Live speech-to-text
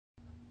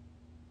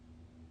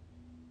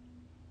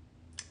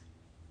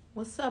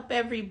What's up,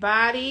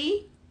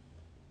 everybody?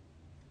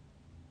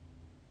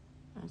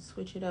 I'll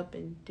switch it up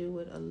and do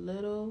it a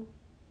little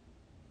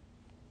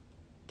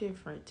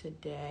different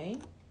today.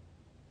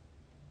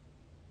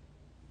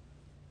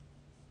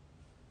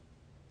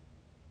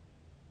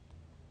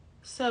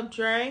 What's up,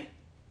 Dre?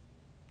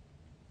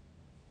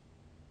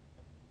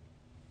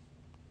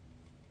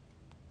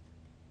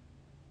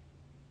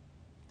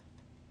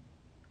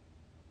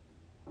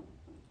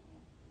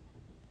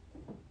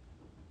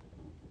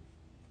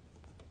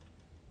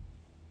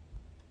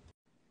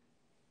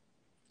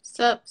 What's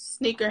up,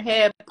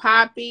 Sneakerhead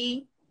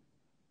Poppy?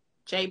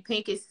 J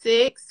Pink is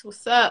 6.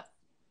 What's up?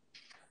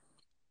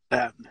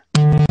 Happening.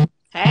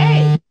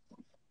 Hey.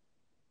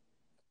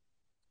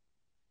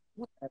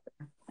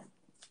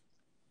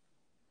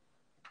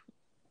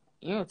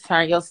 You don't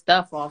turn your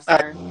stuff off,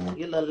 sir.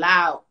 You're a little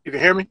loud. You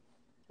can hear me?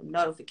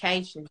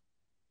 Notification.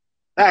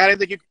 I didn't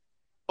think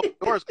the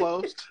door's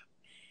closed.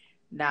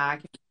 Nah, I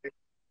can't.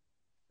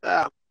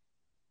 Uh,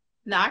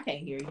 Nah, I can't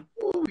hear you.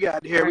 Who we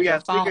got here? Heard We your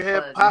got phone Sneakerhead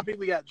buzzing. Poppy.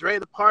 We got Dre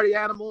the Party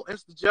Animal,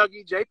 Insta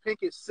Juggy, J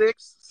Pink at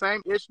 6,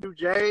 same ish New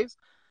Jays,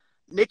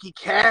 Nikki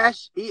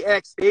Cash,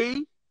 EXE.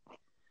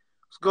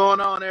 What's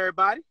going on,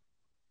 everybody?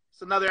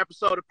 It's another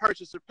episode of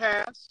Purchase or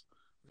Pass.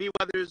 V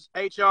Weathers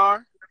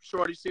HR,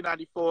 Shorty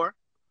C94.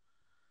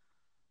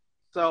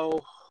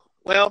 So,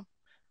 well,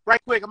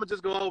 right quick, I'm going to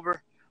just go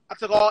over. I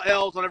took all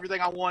L's on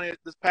everything I wanted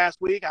this past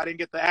week. I didn't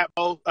get the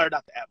Atmos, or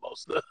not the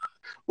Atmos,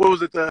 what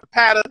was it, the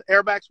Pata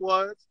Airmax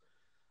ones.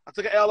 I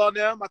took an L on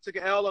them. I took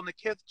an L on the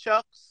Kith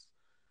Chucks.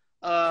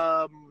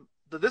 The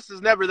This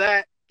Is Never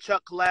That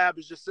Chuck collab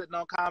is just sitting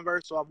on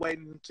Converse, so I'm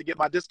waiting to get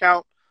my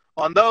discount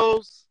on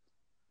those.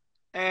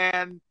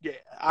 And yeah,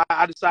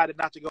 I decided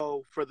not to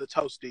go for the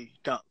Toasty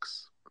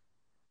Dunks.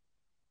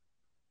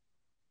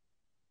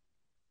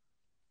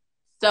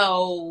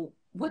 So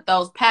with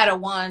those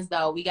pattern ones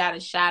though, we gotta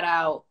shout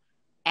out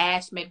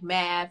Ash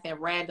McMath and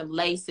Random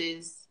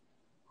Laces,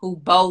 who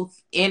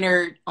both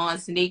entered on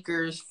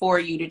sneakers for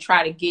you to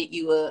try to get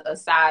you a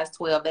size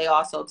 12. They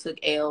also took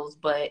L's,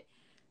 but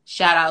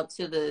shout out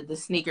to the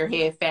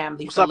sneakerhead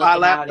family What's for up,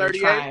 looking iLap out and 38?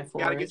 trying Got to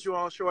for get us. you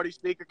on Shorty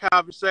Sneaker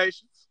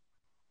Conversations.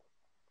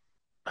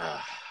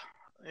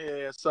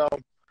 Yeah, so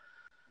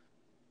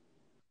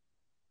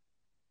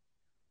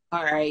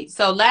All right.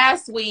 So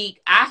last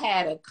week I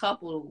had a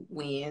couple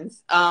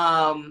wins.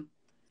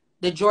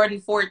 The Jordan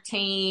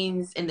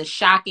 14s in the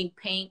shocking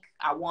pink.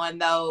 I won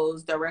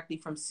those directly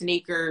from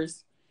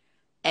sneakers.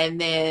 And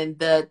then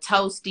the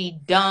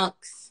toasty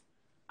dunks.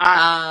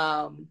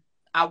 I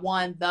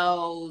won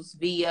those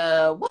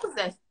via what was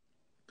that?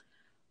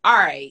 All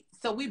right.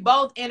 So we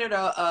both entered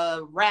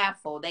a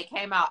raffle. They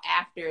came out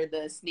after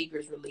the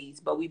sneakers release,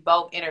 but we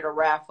both entered a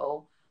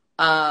raffle.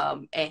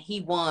 And he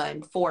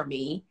won for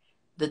me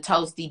the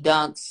toasty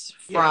dunks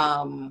yeah.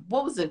 from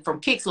what was it? From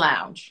Kicks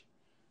Lounge.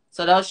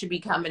 So those should be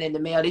coming in the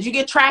mail. Did you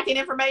get tracking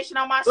information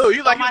on my Oh,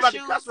 you like on you was my about to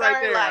shoes, cuss right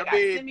sir? there. I Like,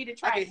 mean, send me the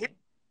I can hear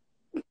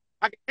tracking.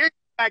 I can hear you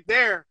back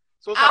there,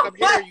 so it's like I I'm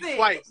hearing you wasn't.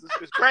 twice.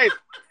 It's crazy.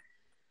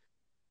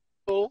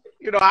 Cool.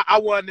 I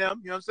won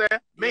them. You know what I'm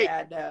saying? Me,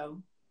 Yeah, I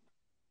know.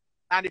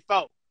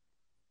 94.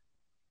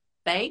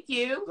 Thank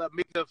you. What's up,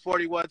 Mika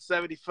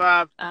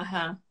 4175.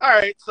 Uh-huh. All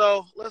right,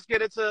 so let's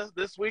get into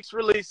this week's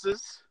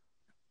releases.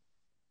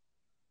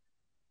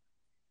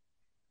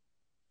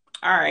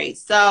 All right.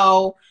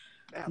 So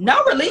That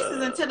no was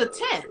releases until the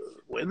 10th.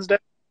 Wednesday.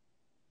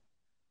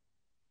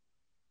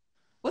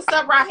 What's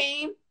up,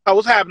 Raheem? Oh,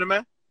 what's happening,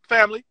 man?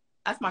 Family.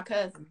 That's my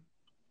cousin.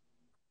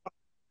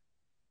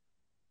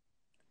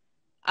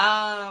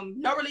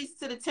 No releases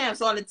to the 10th.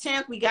 So on the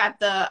 10th, we got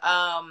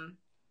the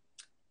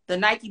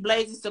Nike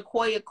Blazer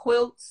Sequoia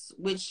quilts,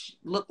 which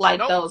look Oh, like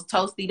nope. those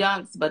toasty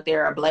dunks, but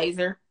they're a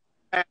blazer.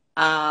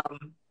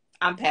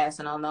 I'm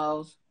passing on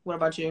those. What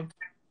about you?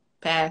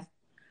 Pass.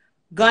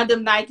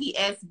 Gundam Nike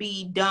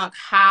SB Dunk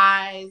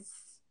Highs.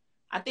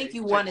 I think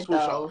you Take the wanted swoosh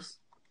off. those.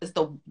 It's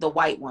the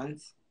white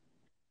ones.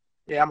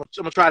 Yeah, I'm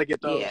gonna try to get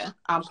Yeah, those.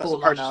 I'm So that's a cool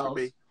on purchase for those.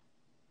 me.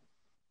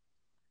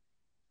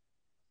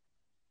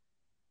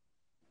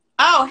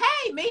 Oh,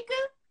 hey,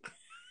 Mika.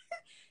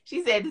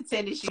 She said the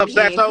tennis What's up,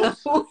 shoe head.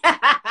 Santos?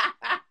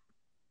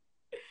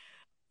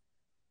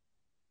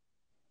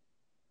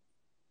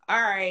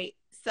 All right.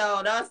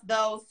 So that's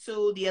those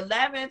two. The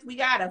 11th, we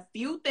got a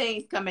few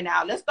things coming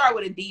out. Let's start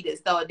with Adidas.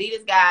 So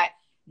Adidas got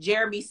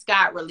Jeremy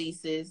Scott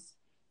releases.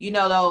 You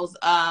know those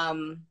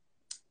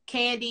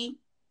candy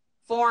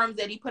forums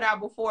that he put out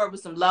before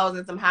with some lows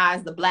and some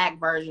highs. The black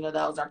version of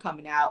those are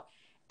coming out.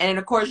 And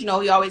of course, he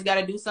always got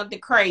to do something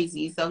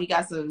crazy. So he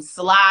got some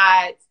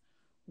slides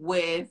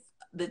with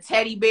the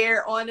teddy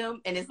bear on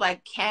them, and it's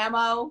like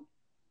camo.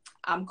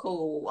 I'm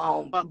cool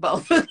on Well,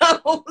 both of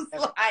those.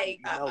 Like,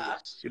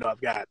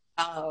 I've got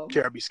um,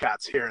 Jeremy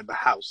Scott's here in the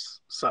house.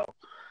 So,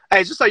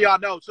 hey, just so y'all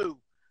know, too,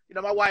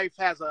 my wife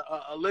has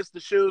a list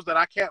of shoes that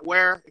I can't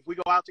wear if we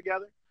go out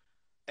together.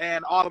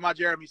 And all of my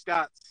Jeremy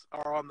Scotts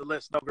are on the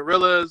list. No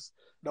gorillas,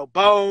 no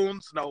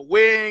bones, no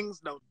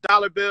wings, no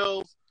dollar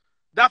bills,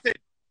 nothing.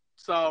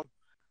 So,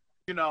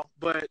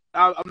 but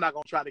I'm not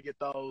going to try to get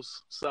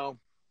those. So,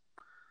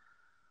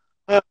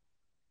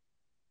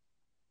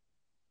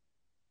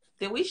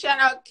 Did we shout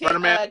out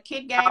Runnerman.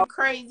 Kid Game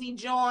Crazy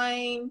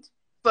joined?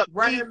 What's up,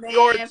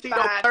 Runnerman Tito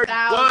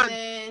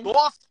 5000.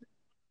 Boston.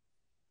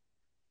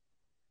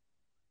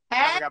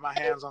 Hey, I got my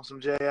hands on some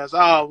JS.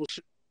 Oh, well,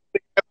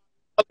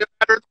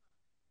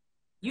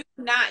 you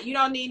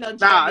don't need no Nah,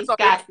 Jeremy it's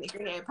okay. Scott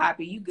sneakerhead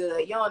Poppy. You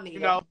good. You don't need you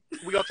know,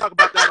 we're going to talk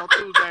about that on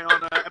Tuesday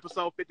on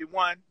episode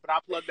 51, but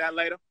I'll plug that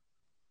later.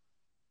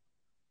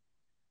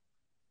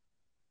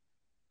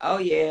 Oh,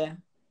 yeah.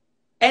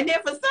 And then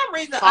for some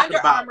reason, Talking Under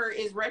about- Armour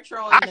is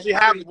retro I in actually the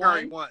have Curry the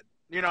Curry one. one.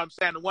 You know what I'm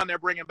saying? The one they're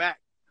bringing back.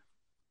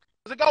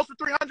 Because it goes for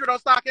 $300 on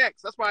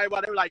StockX. That's why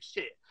they were like,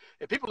 shit.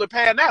 If people are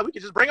paying that, we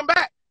can just bring them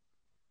back.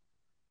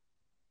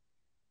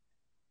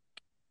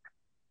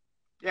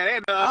 Yeah, they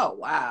Oh,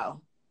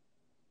 wow.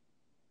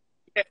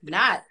 Yeah,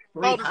 Not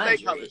Golden State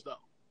 300. colors, though.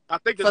 I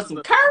think this For is some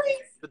the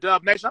Currys?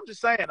 Dub Nation. I'm just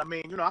saying. I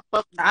mean, you know,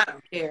 I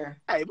don't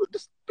care. Hey, but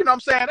just, you know what I'm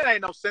saying? It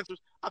ain't no censors.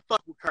 I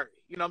fuck with Curry.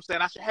 You know what I'm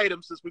saying? I should hate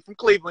him since we from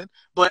Cleveland,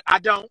 but I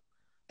don't.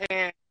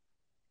 And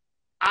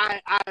I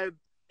was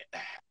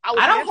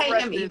don't hate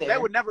him interested. either. They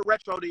would never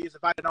retro these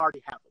if I didn't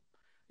already have them.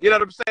 You know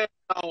what I'm saying?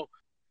 So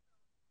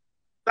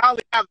I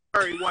only have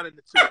Curry 1 and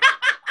the 2.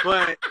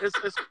 But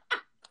it's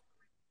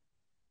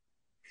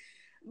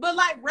But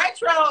like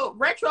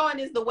retroing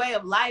is the way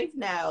of life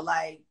now.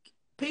 Like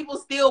people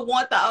still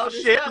want the older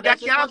shit, stuff. we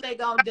That's got just what they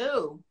gonna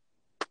do.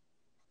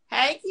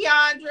 Hey,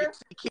 Keandra.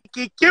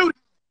 cute.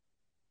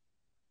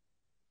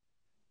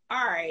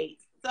 All right.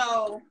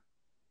 So,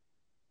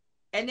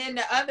 and then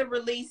the other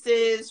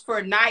releases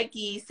for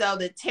Nike. So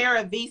the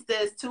Terra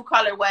Vistas, 2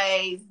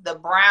 colorways, the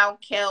brown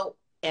kelp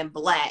and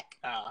black.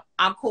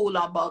 I'm cool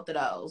on both of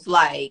those.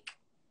 Like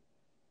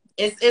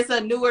it's a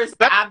newer.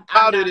 I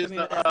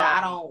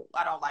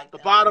don't like the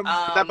them. bottom.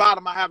 That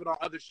bottom I have it on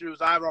other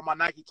shoes. I have it on my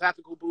Nike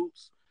tactical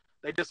boots.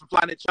 They did some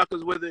Flyknit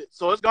chuckers with it,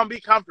 so it's gonna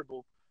be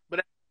comfortable.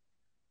 But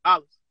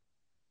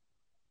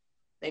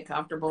they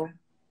comfortable.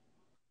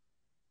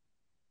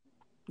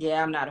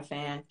 Yeah, I'm not a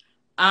fan.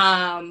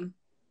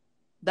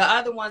 The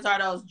other ones are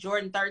those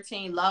Jordan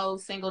 13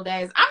 lows single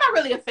days. I'm not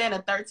really a fan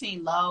of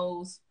 13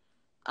 lows.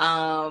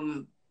 I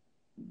don't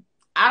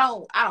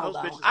know.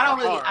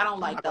 I don't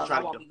like those.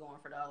 I won't be going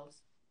for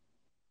those.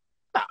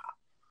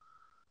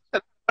 Nah.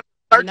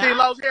 13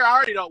 lows here, I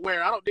already don't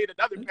wear. I don't need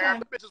another pair.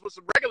 The bitches with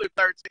some regular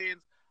 13s,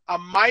 I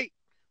might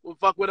will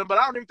fuck with them, but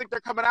I don't even think they're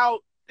coming out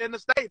in the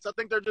States. I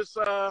think they're just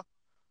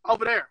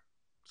over there.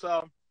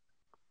 So,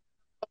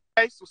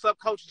 okay, so what's up,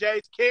 Coach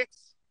J's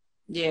Kicks?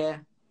 Yeah.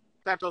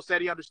 Santos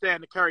said he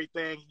understand the Curry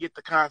thing. He get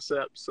the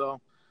concept. So,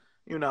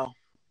 you know.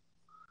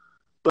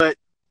 But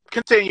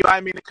continue. I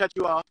didn't mean to cut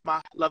you off,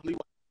 my lovely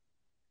wife.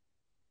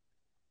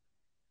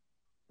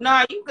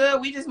 No, you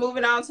good. We just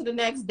moving on to the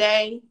next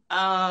day.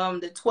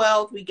 The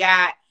 12th we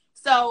got.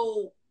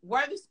 So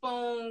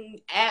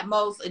Witherspoon,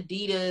 Atmos,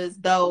 Adidas,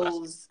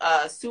 those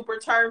Super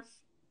Turf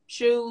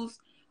shoes,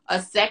 a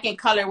second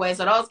colorway.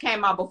 So those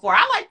came out before.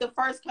 I like the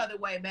first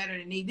colorway better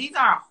than these. These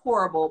aren't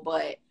horrible,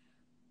 but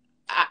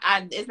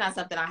it's not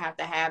something I have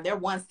to have. They're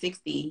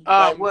 $160.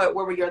 Like, what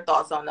were your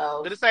thoughts on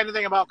those? Did it say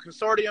anything about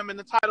consortium in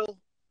the title?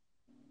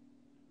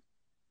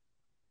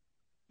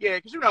 Yeah,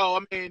 because, you know, I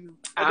mean,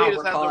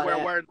 Adidas has to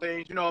wear weird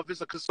things. You know, if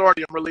it's a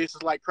consortium release,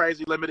 it's like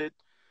crazy limited.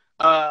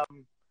 I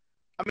mean,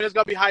 it's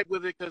going to be hype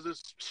with it because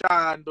it's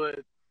shine, but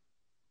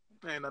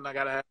ain't nothing I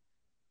got to have.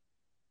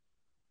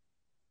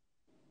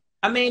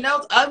 I mean,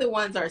 those other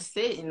ones are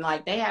sitting.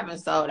 Like, they haven't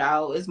sold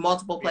out. It's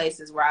multiple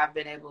places where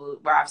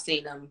I've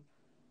seen them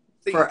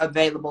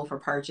available for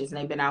purchase, and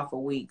they've been out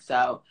for weeks.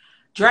 So,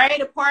 Dre,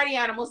 the party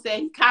animal,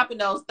 said he's copping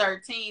those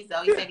 13s,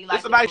 though. He said he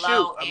likes the nice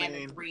glow and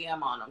the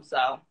 3M on them.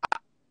 So,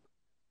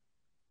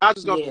 I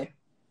just go. Yeah.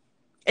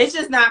 It's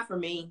just not for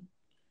me.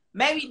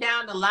 Maybe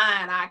down the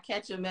line, I'll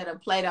catch them at a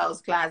Plato's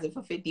Closet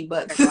for $50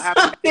 or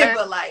something.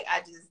 But, like,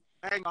 I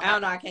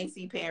don't know. I can't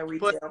see paying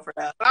retail for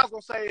that. What I was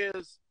going to say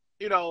is,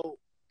 you know,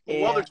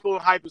 Witherspoon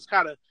hype has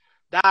kind of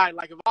died.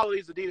 Like, if all of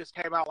these Adidas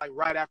came out, like,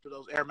 right after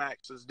those Air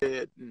Maxes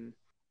did, and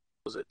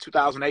was it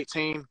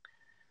 2018?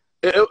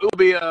 It would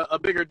be a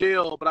bigger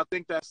deal, but I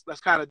think that's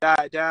kind of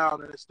died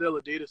down, and it's still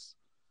Adidas.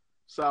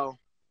 So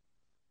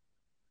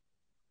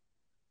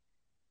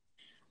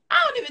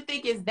I don't even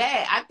think it's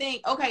that. I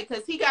think, okay,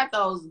 because he got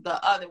the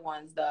other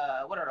ones,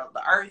 what are those?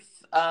 The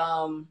Earth,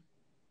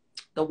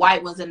 the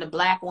white ones and the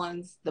black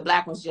ones. The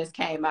black ones just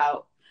came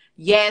out.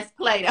 Yes,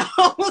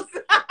 Play-Dohs.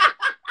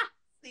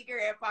 Seeker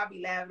and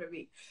Poppy laughing at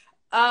me.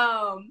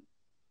 I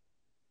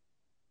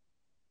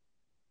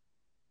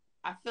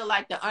feel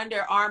like the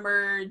Under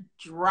Armour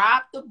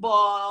dropped the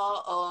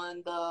ball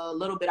on the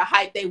little bit of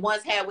hype they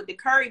once had with the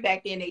Curry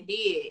back then. They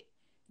did.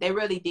 They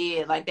really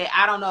did. Like,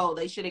 I don't know.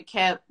 They should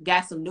have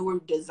got some newer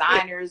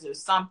designers or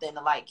something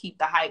to, like, keep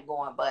the hype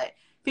going. But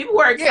people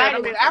were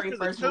excited when Curry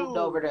first moved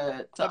over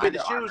to Under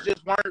the Armour. shoes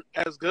just weren't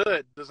as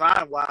good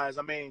design-wise.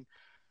 I mean,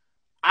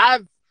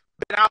 I've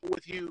been out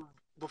with you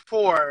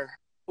before,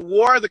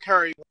 wore the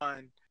Curry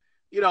one,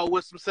 you know,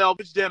 with some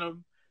selvage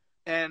denim,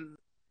 and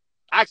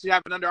I actually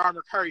have an Under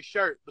Armour Curry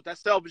shirt, but that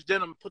selvage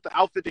denim put the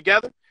outfit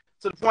together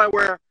to the point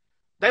where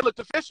they looked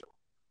official.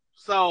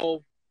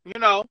 So, you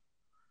know,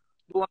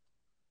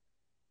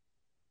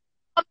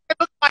 It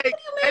looked like What do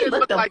you mean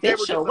looked they were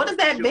just official? What does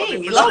that shoes. I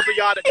mean, mean? for those of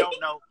y'all that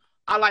don't know,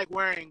 I like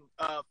wearing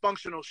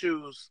functional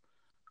shoes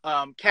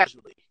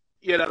casually.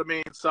 You know what I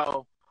mean?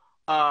 So,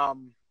 I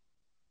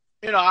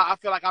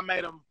feel like I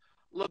made them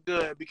look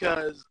good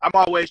because I'm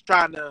always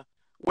trying to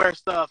wear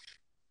stuff.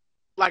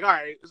 Like, all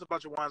right, there's a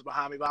bunch of ones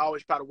behind me, but I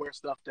always try to wear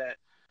stuff that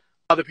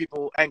other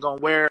people ain't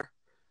gonna wear.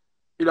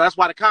 That's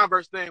why the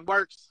Converse thing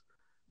works.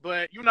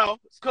 But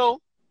it's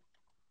cool.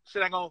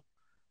 Shit ain't gonna.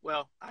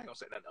 Well, I ain't gonna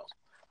say nothing else.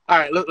 All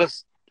right,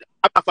 let's.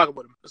 I'm not fucking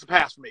with him. It's a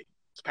pass for me.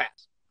 It's a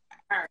pass.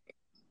 All right.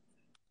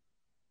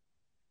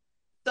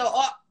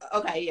 So,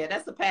 okay, yeah,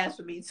 that's a pass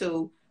for me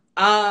too.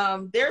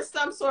 There's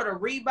some sort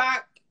of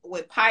Reebok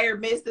with Pyre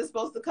Mist that's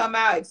supposed to come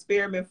out.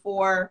 Experiment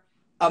 4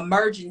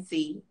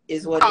 Emergency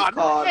is what it's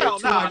called. Hell,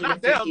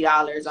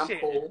 $250. I'm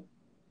Shit. cool.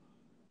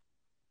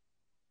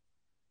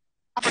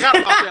 I forgot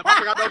about them. I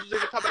forgot those was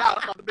even coming out.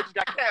 I thought the bitches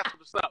got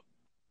canceled or something.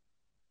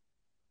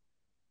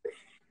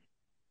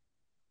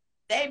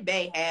 They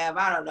may have.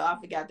 I don't know. I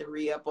forgot to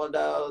re-up on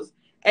those.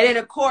 And then,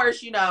 of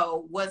course,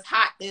 what's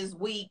hot this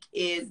week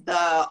is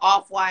the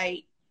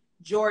Off-White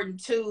Jordan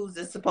 2s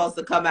that's supposed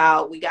to come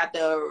out. We got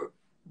the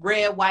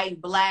red,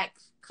 white, black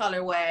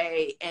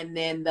colorway and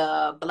then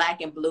the black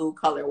and blue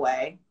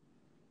colorway.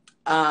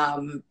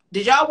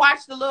 Did y'all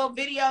watch the little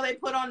video they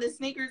put on the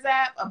sneakers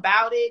app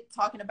about it,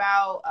 talking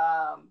about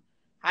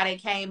how they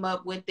came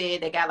up with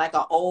it? They got like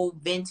an old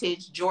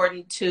vintage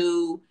Jordan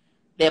 2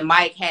 that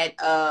Mike had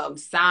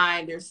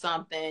signed or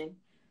something.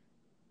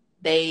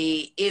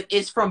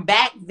 It's from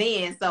back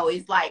then, so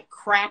it's like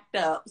cracked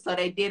up. So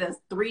they did a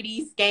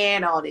 3D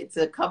scan on it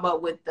to come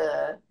up with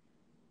the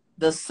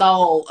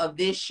sole of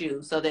this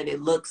shoe so that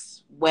it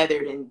looks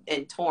weathered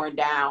and torn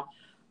down.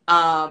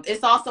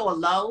 It's also a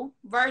low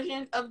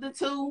version of the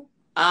 2.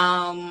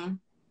 I'm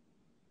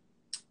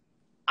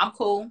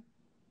cool.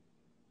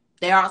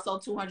 They're also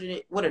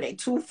 200. What are they?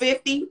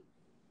 250.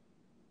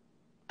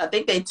 I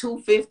think they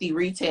 250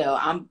 retail.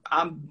 I'm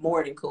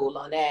more than cool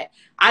on that.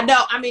 I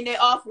know. I mean,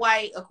 they're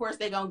Off-White. Of course,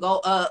 they're gonna go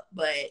up,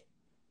 but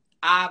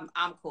I'm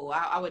cool.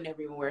 I would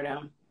never even wear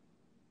them.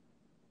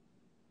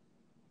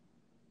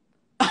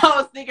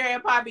 Oh,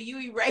 Sneakerhead Poppy, you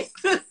erased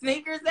the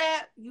sneakers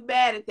app? You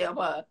mad at them,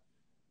 huh?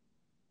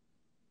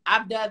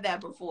 I've done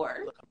that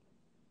before.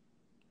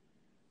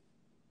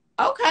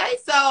 Okay,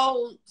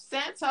 so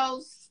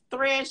Santos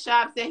Thread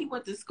Shop said he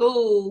went to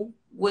school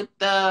with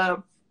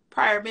the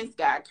Prior Mist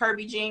guy,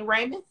 Kirby Jean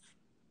Raymond.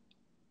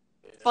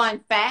 Yeah. Fun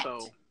fact.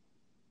 So,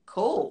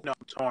 cool. I'm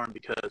torn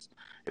because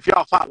if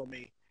y'all follow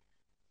me,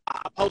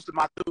 I posted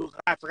my 2s.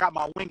 I forgot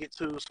my Wing It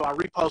 2s, so I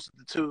reposted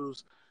the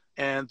 2s.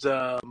 And,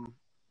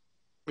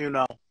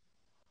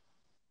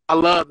 I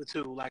love the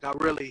 2. Like, I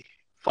really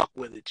fuck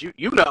with it.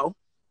 $250,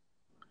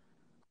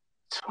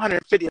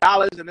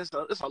 and it's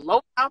a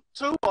low top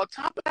 2 on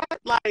top of that.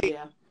 Like,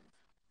 yeah.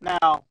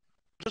 Now,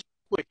 just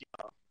quick,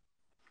 y'all.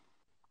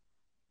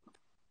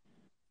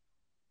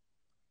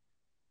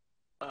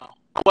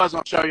 I was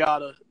gonna show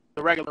y'all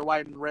the regular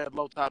white and red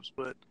low tops,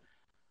 but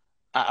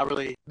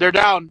they're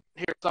down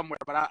here somewhere,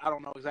 but I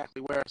don't know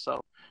exactly where, so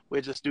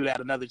we'll just do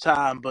that another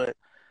time. But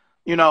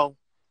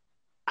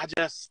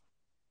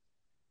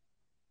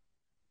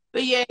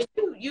But yeah,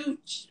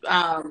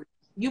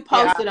 you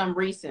posted them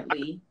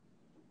recently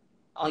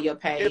on your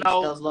page.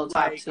 Those low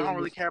top 2s. I don't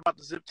really care about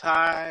the zip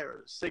tie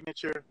or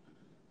signature.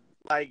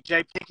 Like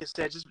Jay Pinkett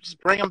said, just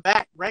bring them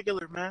back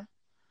regular, man.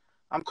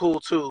 I'm cool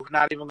too.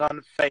 Not even going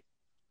to fake.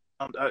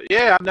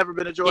 I've never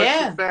been a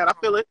Jordan 2 fan. I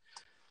feel it,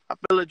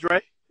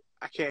 Dre.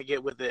 I can't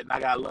get with it, and I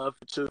got love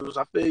for 2s.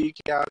 I feel you,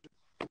 Keandra.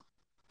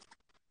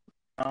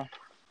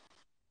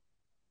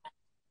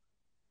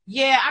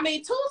 Yeah, I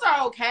mean, 2s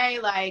are okay.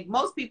 Like,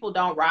 most people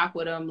don't rock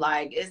with them.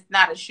 Like, it's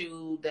not a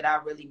shoe that I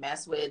really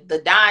mess with. The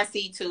Don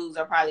C2s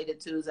are probably the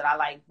 2s that I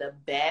like the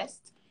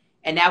best.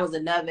 And that was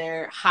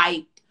another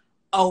hyped,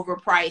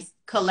 overpriced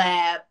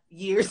collab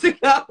years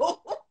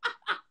ago.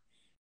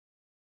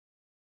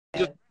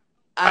 You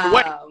know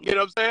what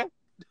I'm saying?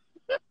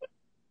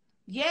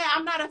 Yeah,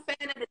 I'm not a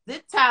fan of the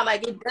zip tie.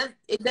 Like,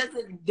 it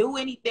doesn't do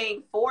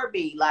anything for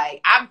me.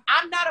 Like, I'm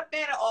not a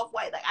fan of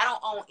Off-White. Like, I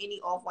don't own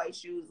any Off-White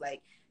shoes.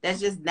 Like, that's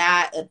just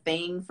not a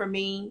thing for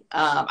me.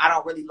 I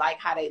don't really like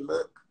how they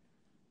look.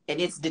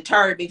 And it's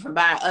deterred me from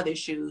buying other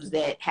shoes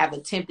that have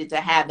attempted to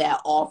have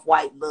that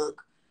Off-White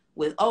look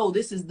with,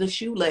 this is the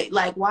shoe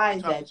like why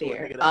is that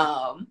there?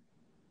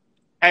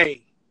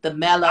 Hey, the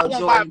Mellow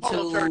Jordan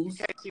 2s. You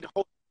can't see the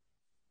whole.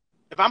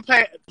 If I'm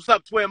paying, what's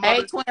up, Twin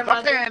Mother? If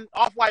I'm paying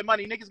Off-White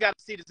money, niggas got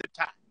to see the zip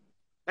tie.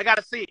 They got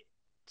to see it.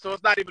 So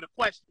it's not even a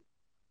question.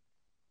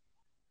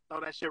 Throw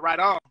that shit right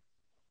on.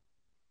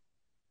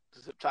 The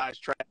zip tie is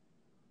trash.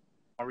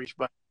 On reach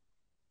back.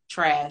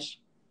 Trash.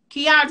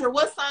 Keandra,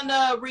 what's on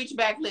the reach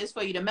back list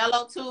for you? The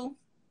Mellow 2?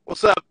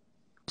 What's up?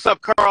 What's up,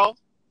 Carl?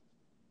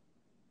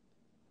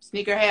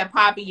 Sneakerhead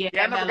Poppy,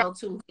 yeah Mellow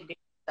 2.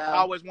 I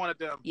always wanted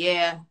them.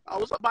 Yeah.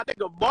 What's up, my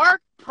nigga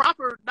Mark?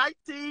 Proper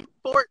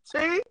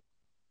 1914.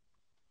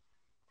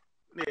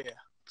 Yeah.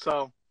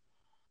 So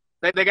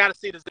They got to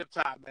see the zip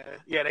tie, man.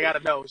 Yeah, they got to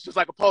know. It's just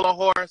like a polo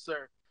horse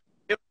or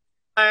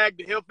flag,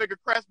 the heel figure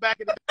crest back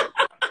in the day.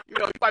 You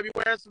know, you might be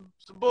wearing some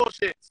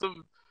bullshit,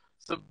 some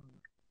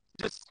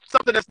just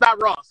something that's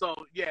not raw. So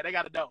yeah, they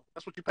got to know.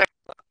 That's what you pay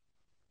for.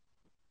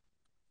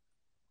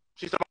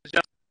 She's talking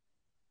about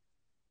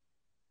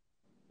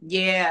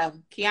Yeah,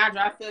 Keandra,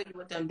 I feel you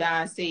with them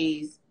Don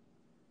C's.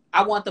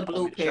 I want the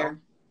blue pair.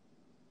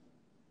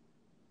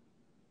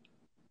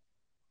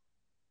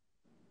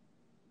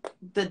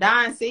 The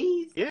Don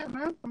C's? Yeah,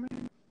 man. I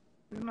mean,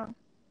 you know.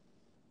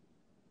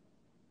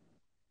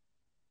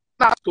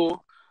 Not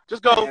cool.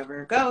 Just go.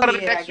 Whatever. Go ahead, the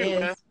next shoe,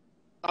 man.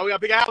 Oh, we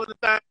got Big Al in the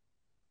thing.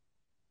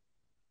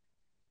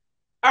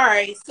 All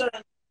right, so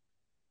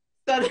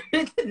the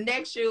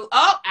next shoe.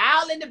 Oh,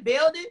 Al in the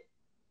building.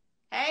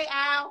 Hey,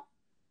 Al.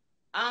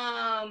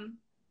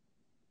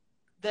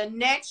 The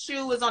next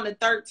shoe is on the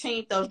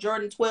 13th. Those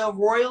Jordan 12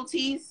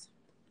 royalties.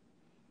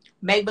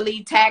 Make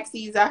believe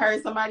taxis. I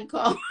heard somebody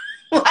call.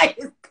 Like,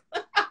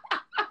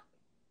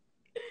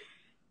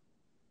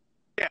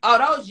 yeah.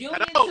 Oh, those Union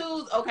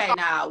 2s? Okay,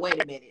 now,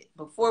 wait a minute.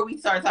 Before we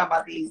start talking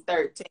about these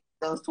 13,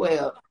 those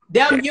 12.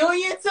 Them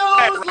Union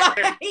 2s?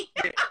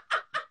 Like,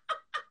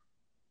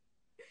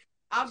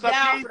 I'm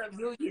down for them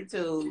Union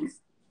 2s.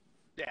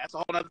 Yeah, that's a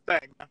whole other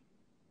thing, man.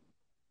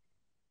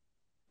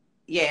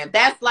 Yeah,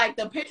 that's like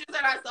the pictures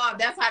that I saw.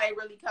 That's how they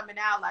really coming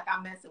out. Like,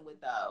 I'm messing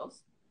with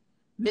those.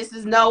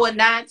 Mrs. Noah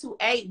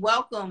 928,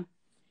 welcome.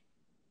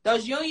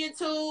 Those Union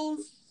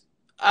 2s,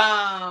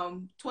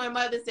 twin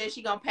mother said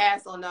she gonna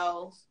pass on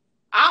those.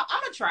 I'm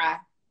gonna try.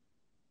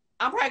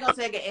 I'm probably gonna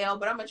take an L,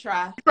 but I'm gonna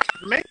try.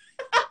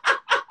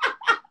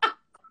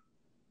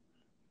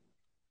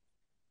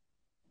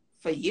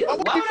 For you? Oh,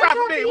 what you try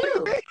for me? What do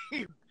you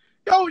mean?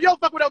 Yo,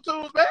 fuck with those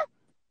tools, man.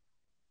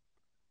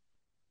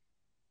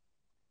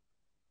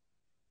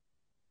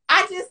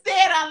 I just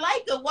said I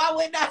like them. Why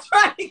wouldn't I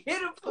try to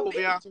get them for me?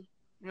 Beyonce.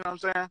 You know what I'm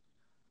saying?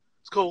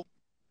 It's cool.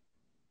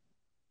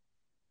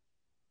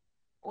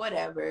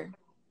 Whatever.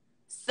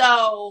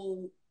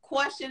 So,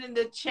 question in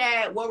the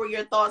chat: what were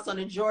your thoughts on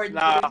the Jordan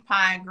 3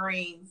 Pine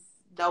Greens?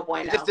 No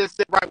bueno. It just didn't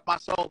sit right with my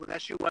soul, but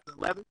that shoe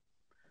wasn't leather.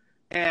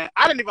 And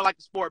I didn't even like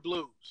the sport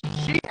blues.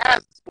 She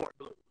has the sport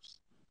blues.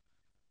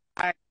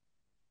 Fuck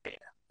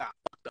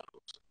those.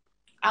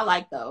 I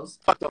like those.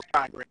 Fuck those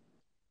Pine Greens.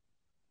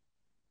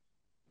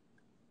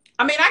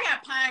 I mean, I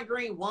got Pine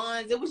Green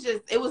ones. It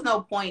was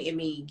no point in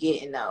me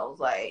getting those.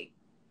 Like,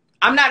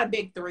 I'm not a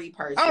big 3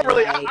 person. I don't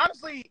really,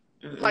 honestly,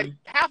 like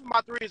half of my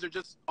 3s are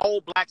just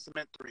old black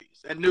cement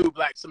 3s and new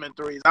black cement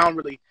 3s. I don't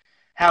really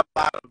have a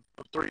lot of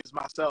 3s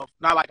myself.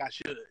 Not like I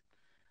should.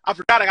 I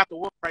forgot I got the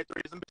Wolf Right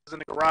 3s. Them bitches in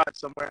the garage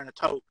somewhere in a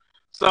tote.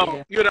 So,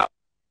 yeah. You know.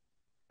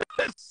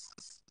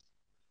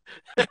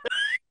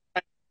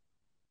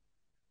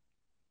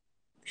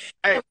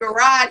 Hey, the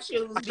garage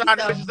shoes be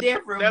something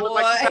different, boy.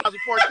 Like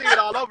 2014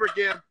 all over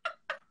again.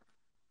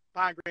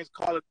 Pine Greens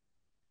call it.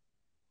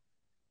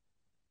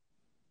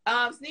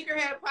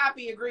 Sneakerhead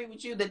Poppy agreed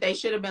with you that they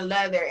should have been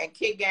leather, and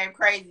Kick Game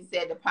Crazy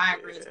said the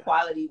Pine Greens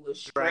quality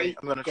was straight.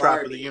 I'm gonna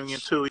try for the Union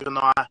too, even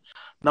though I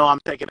know I'm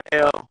taking an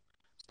L.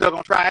 Still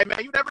gonna try. Hey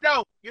man, you never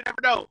know. You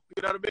never know.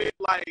 You know what I mean?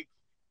 Like,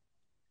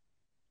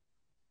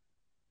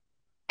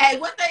 hey,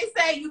 what they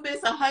say, you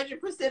miss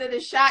 100% of the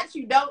shots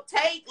you don't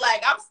take.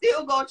 Like, I'm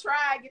still gonna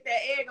try and get that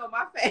egg on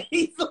my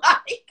face.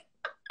 Like,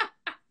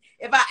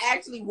 if I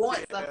actually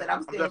want something,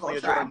 I'm still gonna try. I'm definitely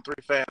a Jordan 3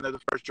 fan. They're the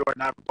first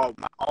Jordan I ever bought with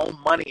my own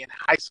money in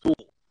high school.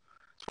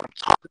 That's what I'm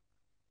talking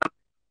about.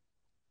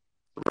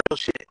 The real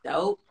shit.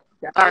 Dope.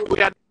 All right, we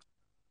got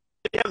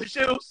the other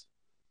shoes.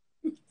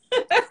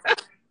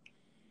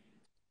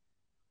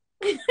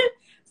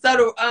 So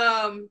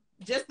the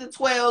just the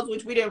 12s,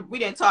 which we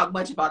didn't talk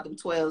much about them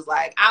 12s.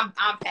 Like, I'm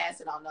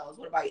passing on those.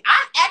 What about you?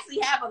 I actually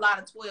have a lot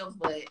of 12s,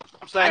 but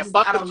I'm saying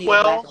I don't need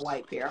a black and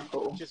white pair. I'm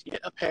cool. Just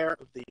get a pair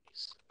of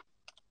these.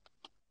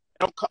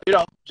 Don't, you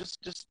know, just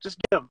get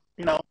them.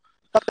 You know,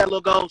 fuck that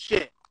little gold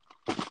shit.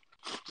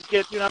 Just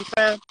get, you know what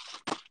I'm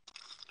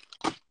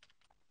saying?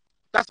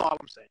 That's all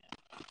I'm saying.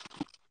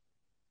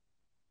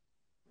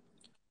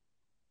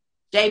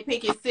 J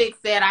Pickett 6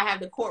 said, I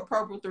have the court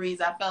purple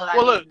 3s. I felt like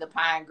I needed the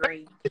pine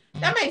green.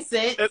 That makes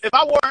sense. If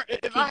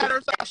I had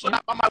her size,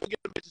 I might get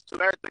the bitches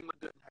too. Everything look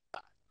good in her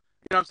size.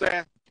 You know what I'm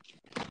saying?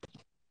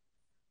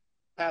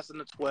 Passing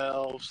the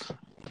 12s.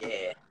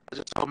 Yeah. I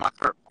just told my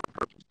purple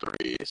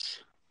 3s.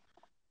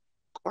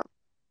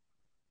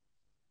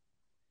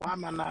 Why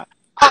am I not?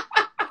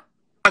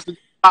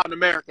 Out in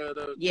America.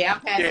 Yeah,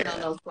 I'm passing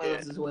on those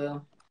 12s as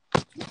well.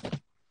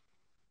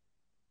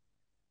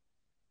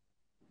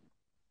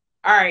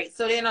 All right,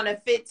 so then on the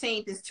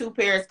 15th, there's 2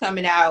 pairs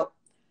coming out.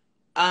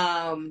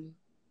 Oh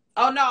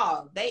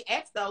no, they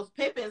X those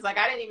Pippins. Like,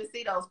 I didn't even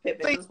see those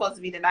Pippins. It was supposed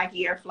to be the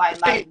Nike Air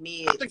Flight Light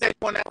Mid. I think they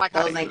doing that like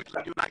how they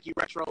usually do Nike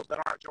retros that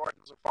aren't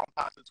Jordans or foam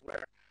posits,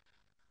 where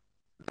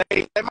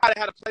they might have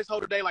had a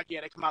placeholder day. Like,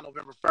 yeah, they come out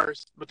November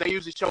 1st, but they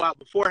usually show out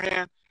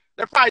beforehand.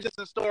 They're probably just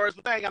in stores,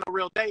 but they ain't got no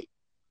real date.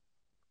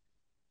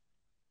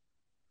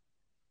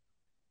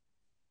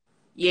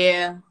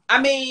 Yeah.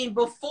 I mean,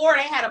 before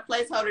they had a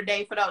placeholder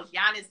date for those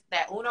Giannis,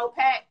 that Uno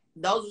pack,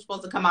 those were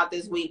supposed to come out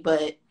this week,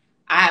 but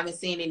I haven't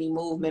seen any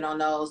movement on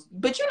those.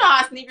 But you know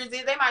how sneakers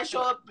is. They might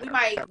show up. We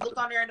might look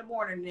on there in the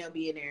morning and they'll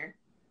be in there.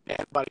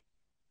 Yeah, buddy.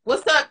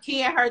 What's up,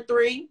 Key and her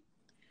three?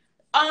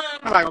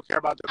 Nobody gonna care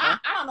about them, man.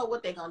 I don't know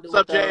what they're gonna do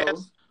What's with up,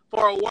 those. JS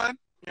 401? You know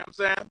what I'm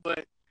saying?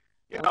 But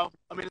you know,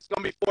 I mean, it's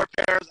gonna be 4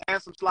 pairs and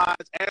some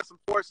slides and some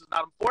forces.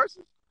 Now, them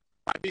forces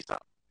might be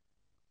something.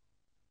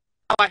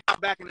 I like how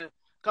back in a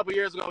couple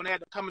years ago when they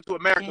had the Coming to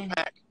America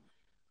pack,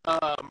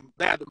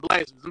 they had the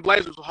Blazers. The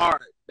Blazers were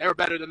hard. They were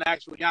better than the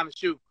actual Giannis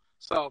shoe.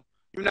 So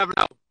you never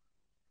know.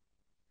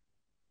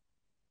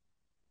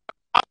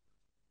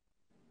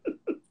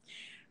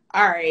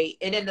 All right,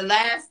 and then the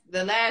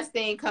last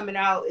thing coming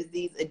out is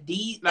these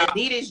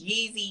Adidas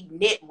Yeezy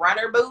knit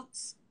runner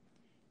boots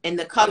in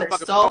the color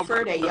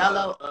sulfur. They're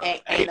yellow.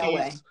 Ain't no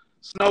way.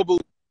 Snow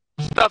boot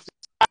stuff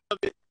inside of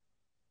it.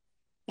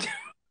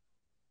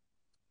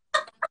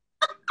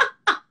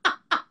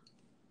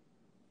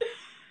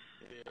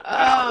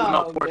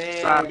 Oh, no,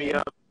 man. sign me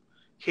up.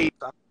 Keith.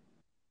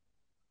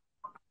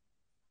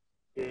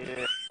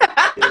 Yeah.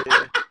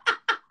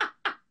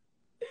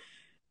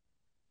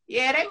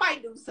 Yeah, they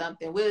might do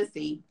something. We'll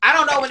see. I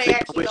don't know when they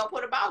actually gonna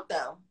put them out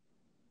though.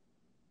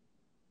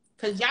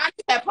 Cause Johnny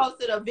had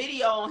posted a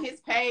video on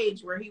his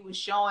page where he was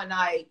showing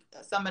like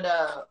some of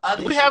the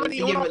other. Do we have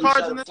any Uno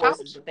cards in this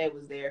house? But they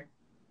was there.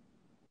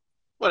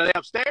 What, are they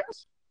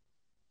upstairs?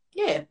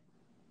 Yeah.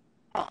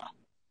 Huh.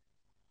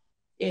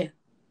 Yeah.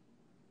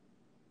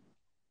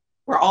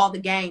 Where all the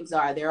games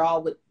are. They're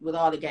all with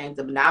all the games.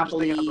 The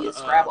Monopoly,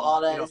 Scrabble,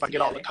 all that. You know, if I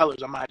get all the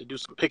colors, I might have to do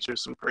some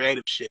pictures, some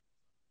creative shit.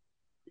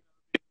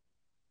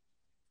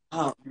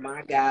 Oh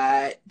my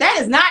God. That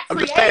is not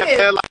creative.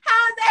 How is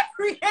that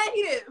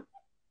creative?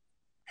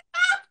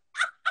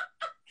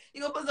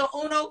 You gonna put some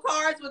Uno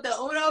cards with the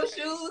Uno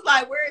shoes?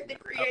 Like, where is the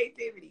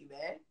creativity,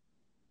 man?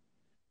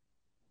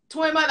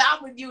 Twin Mother,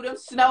 I'm with you. Them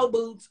snow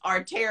boots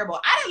are terrible.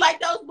 I didn't like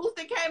those boots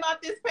that came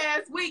out this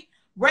past week.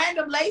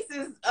 Random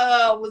Laces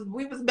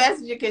we was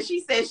messaging because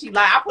she said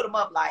I put them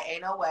up like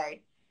ain't no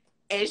way.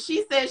 And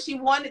she said she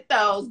wanted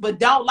those, but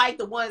don't like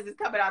the ones that's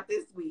coming out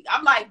this week.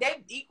 I'm like, they're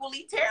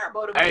equally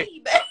terrible to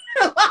me, man.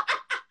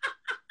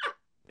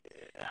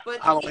 But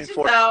Halloween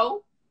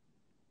though,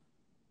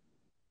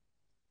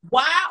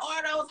 why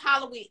are those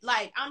Halloween?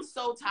 Like, I'm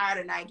so tired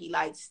of Nike.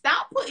 Like,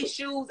 stop putting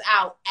shoes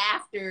out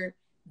after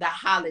the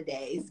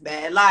holidays,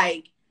 man.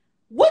 Like,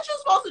 what you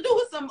supposed to do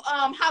with some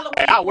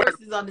Halloween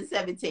horses on the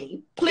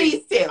 17th?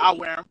 Please tell me. I'll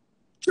wear them.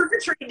 Trick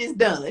or treat is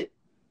done.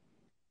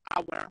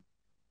 I'll wear them.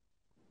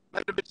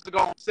 Let the bitches go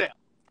on sale.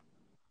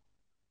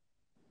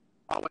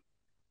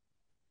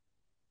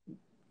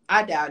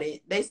 I doubt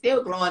it. They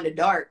still glow in the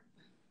dark.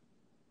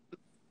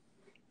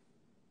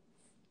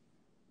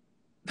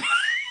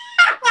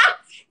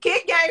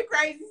 Kid Game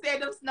Crazy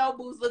said them snow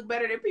boots look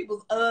better than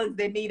people's Uggs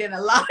that need an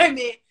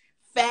alignment.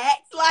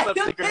 Facts. Like,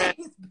 them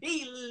things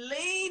be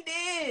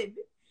leaning.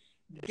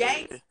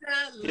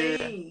 Gangsta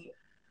lean.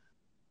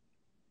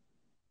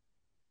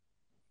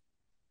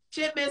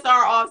 Shipments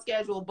are off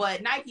schedule,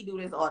 but Nike do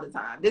this all the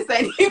time. This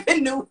ain't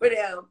even new for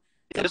them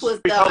to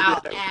put stuff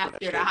out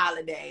after the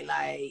holiday.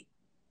 Like,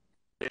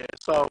 yeah.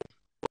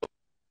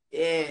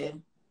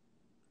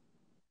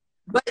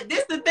 But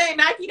this the thing,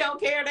 Nike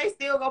don't care. They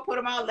still gonna put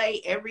them out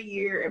late every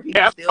year, and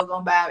people still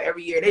gonna buy them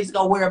every year. They just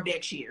gonna wear them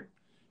next year,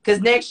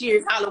 because next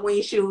year's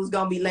Halloween shoes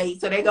gonna be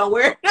late, so they gonna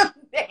wear them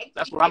next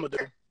year. What I'm gonna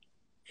do.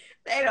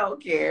 They don't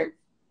care.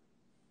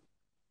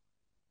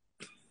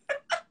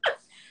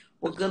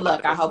 Well, good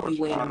luck. I hope you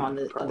win them on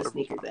the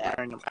sneakers app.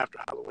 Wearing them after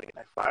Halloween,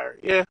 they fire.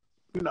 Yeah,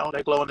 you know,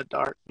 they glow in the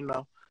dark. You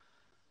know.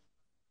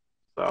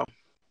 So, do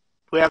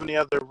we have any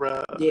other?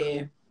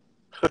 Yeah.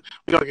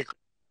 We gotta get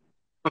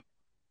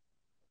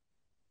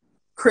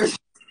Chris.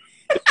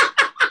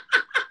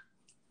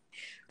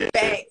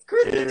 Thanks.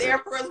 Christmas Air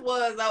Force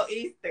Ones on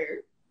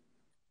Easter,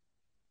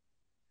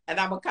 and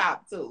I'm a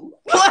cop too.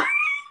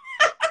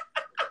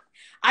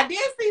 I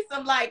did see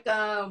some like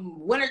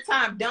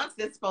wintertime dunks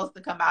that's supposed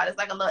to come out. It's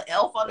like a little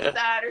elf on the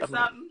side or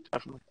something.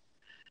 Definitely.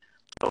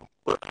 So,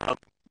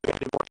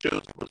 any more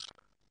shoes?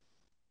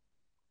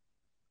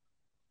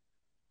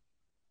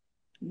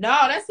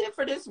 No, that's it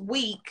for this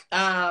week.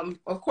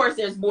 Of course,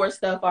 there's more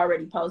stuff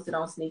already posted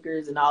on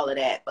sneakers and all of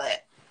that,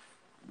 but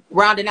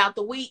rounding out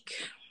the week,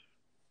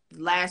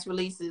 last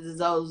releases is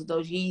those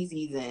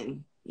Yeezys,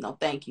 and no,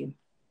 thank you.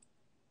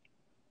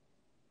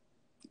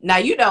 Now,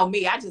 you know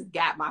me, I just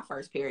got my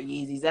first pair of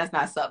Yeezys. That's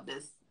not something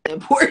that's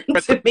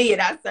important to me,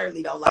 and I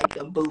certainly don't like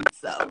them boots,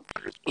 so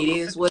it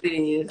is what it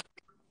is.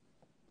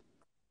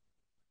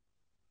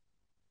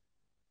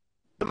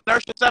 The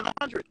Inertia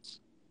 700s.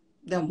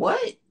 Them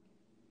what?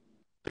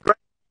 The great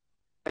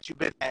that you've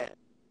been at.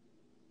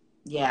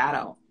 Yeah, I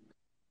don't.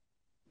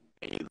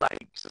 And you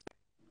like,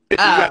 you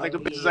got like the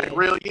bitches like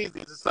real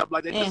Yeezys or something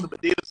like that. Just some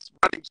Adidas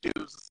running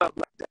shoes or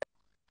something like that.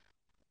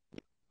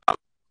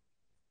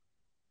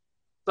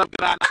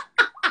 Something I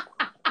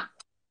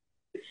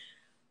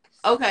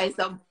Okay,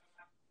 so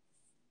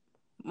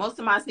Most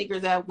of my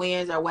sneakers that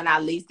wins are when I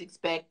least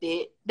expect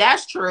it.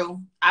 That's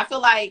true. I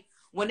feel like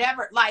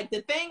whenever, like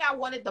the thing I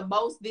wanted the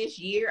most this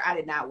year, I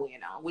did not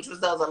win on, which was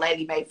those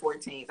Lady May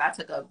 14s. I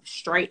took a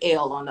straight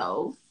L on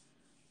those.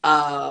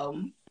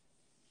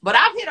 But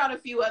I've hit on a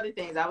few other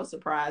things. I was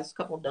surprised, a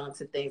couple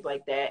dunks and things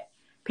like that.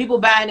 People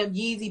buying them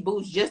Yeezy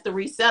boots just to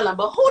resell them,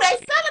 but who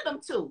they selling them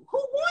to? Who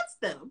wants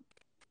them?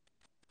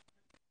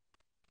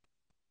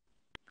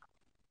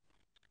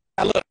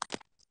 Now look,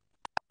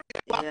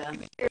 Yeah.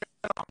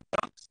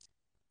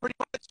 pretty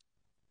much.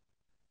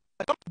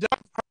 Like, I'm a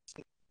dunk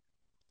person.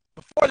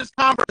 Before this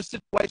Converse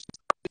situation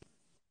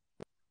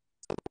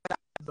started,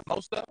 the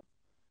most of,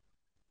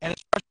 and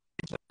it's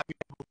frustrating to not be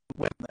able to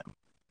win them.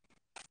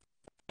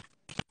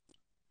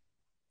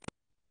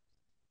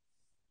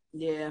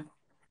 Yeah.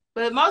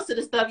 But most of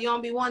the stuff you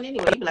don't be wanting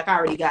anyway. You be like, I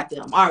already got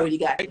them. Already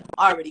got them.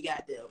 Already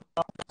got them.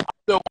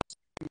 So,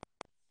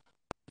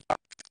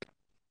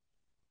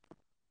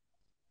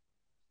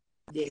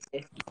 Yeah.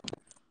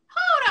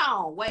 Hold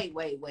on. Wait.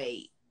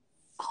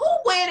 Who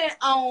winning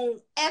on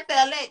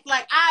FLX?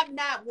 Like, I've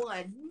not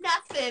won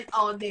nothing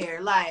on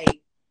there.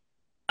 Like,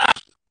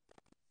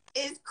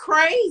 it's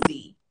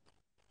crazy.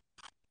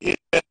 yeah.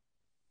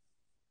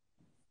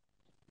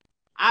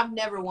 I've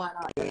never won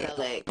on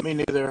FLX. Me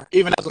neither.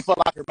 Even as a Foot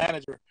Locker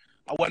manager,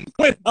 I wasn't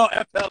winning on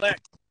FLX.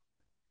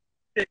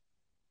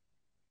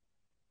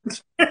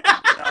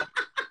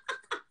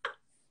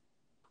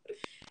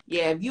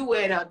 Yeah, if you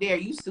win out there,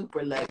 you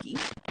super lucky.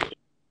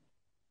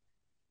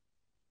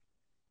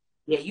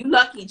 Yeah, you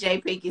lucky, J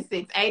Pink and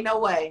 6. Ain't no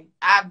way.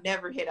 I've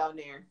never hit on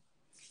there.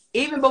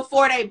 Even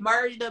before they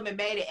merged them and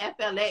made it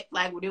FLX,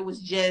 like when it was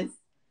just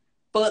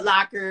Foot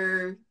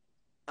Locker,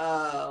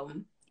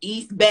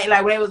 East Bay,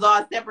 like when it was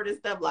all separate and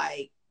stuff,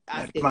 like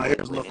I still my hair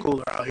is a little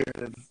cooler out here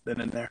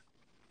than in there.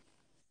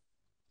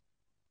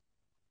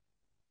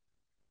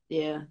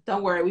 Yeah,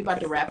 don't worry. We about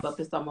to wrap up.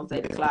 It's almost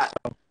 8 o'clock.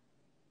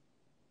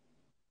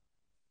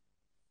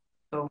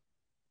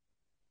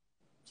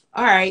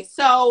 All right,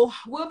 so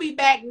we'll be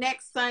back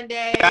next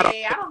Sunday.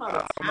 I don't know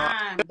the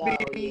time though.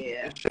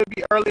 Yeah, it should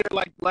be earlier,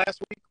 like last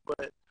week,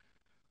 but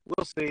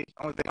we'll see.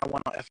 Only thing I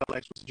won on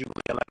FLX was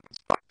Jubilee 11s.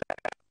 Fuck that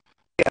app.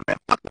 Yeah, man,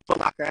 fuck the Foot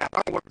Locker app.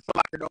 I don't work for Foot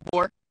Locker no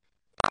more.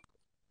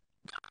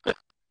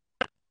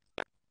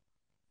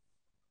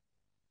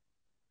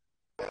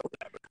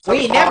 We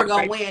ain't never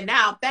gonna win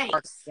now.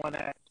 Thanks. One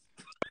ad.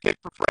 Kick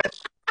for fresh.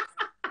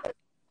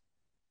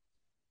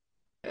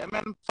 Yeah,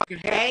 man, fucking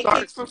head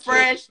Kick for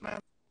fresh,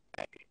 man.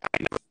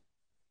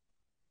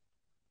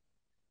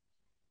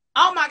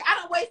 Oh my!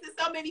 I done wasted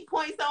so many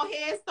points on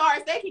Head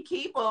Starts. They can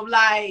keep them.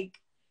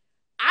 Like,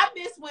 I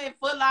miss when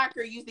Foot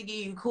Locker used to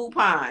give you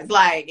coupons.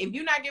 Like, if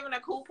you're not giving a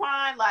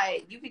coupon,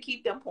 like you can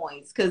keep them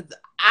points. Cause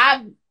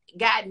I've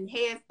gotten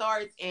Head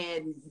Starts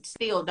and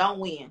still don't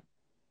win.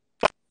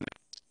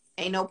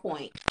 Ain't no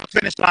point.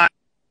 Finish line.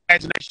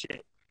 Imagine that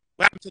shit.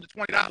 What happened to the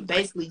 $20?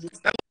 Basically,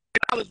 just that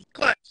 $20 was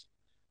clutch.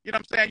 You know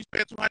what I'm saying? You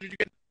spend $200, you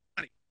get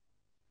money.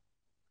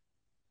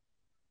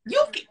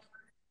 You can.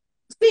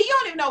 See, you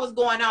don't even know what's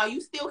going on.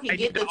 You still can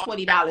get the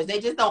 $20. They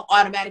just don't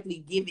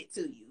automatically give it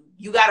to you.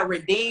 You gotta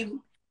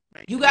redeem.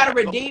 You gotta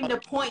redeem the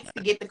points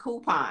to get the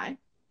coupon.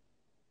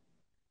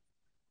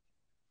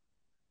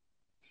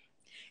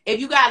 If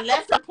you got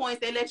lesser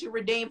points, they let you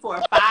redeem for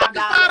a $5,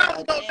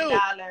 a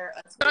 $10,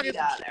 a $20.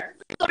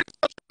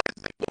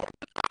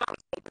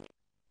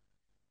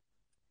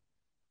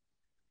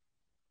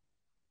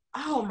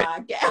 Oh my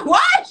God! Why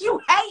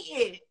you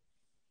hate it?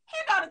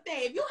 Here go the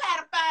thing. If you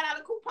had a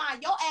 $5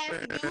 coupon, your ass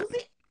would use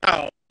it.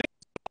 Oh.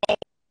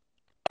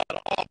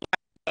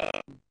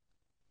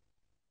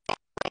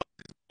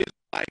 It's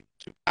like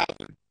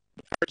 2000,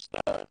 the first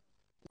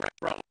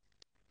retro.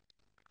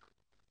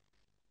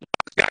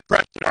 Got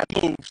crushed in our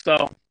move, so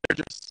they're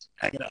just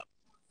hanging up.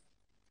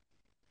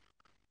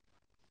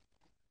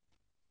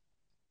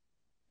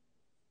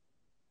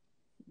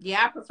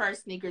 Yeah, I prefer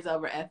sneakers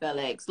over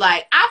FLX.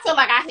 Like, I feel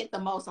like I hit the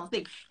most on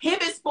sneakers.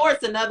 Hibbett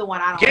Sports, another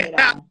one I don't hit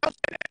on.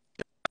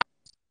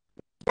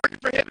 Working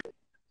for Hibbett.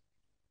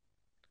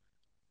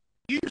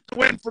 You used to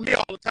win for me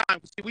all the time.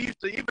 See, we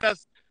used to, even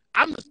us,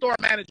 I'm the store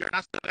manager, and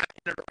I still got to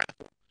enter the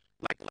raffle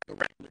like a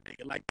regular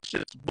nigga. Like,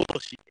 shit is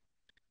bullshit.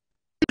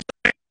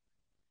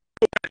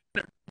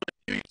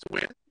 You used to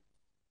win.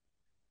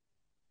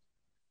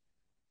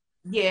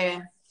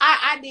 Yeah,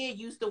 I did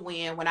used to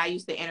win when I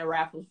used to enter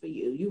raffles for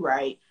you. You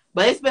right.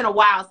 But it's been a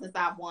while since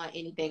I've won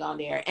anything on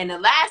there. And the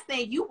last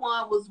thing you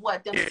won was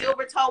what? Them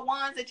silver toe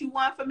ones that you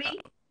won for me?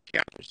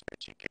 Yeah,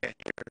 you can't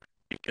hear.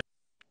 You can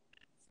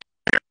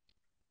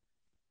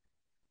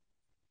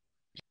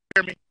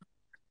hear me?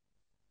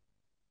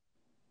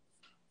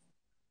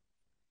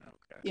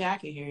 Okay. Yeah, I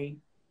can hear you.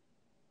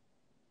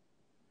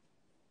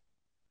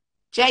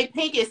 Jay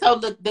Pinkett, so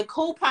the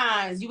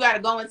coupons, you got to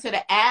go into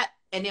the app,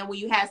 and then when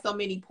you have so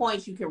many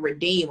points, you can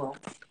redeem them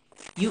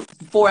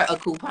for a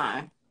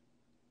coupon.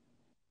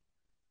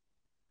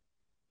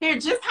 Here,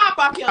 just hop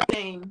off your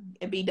thing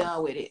and be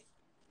done with it.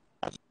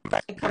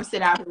 And come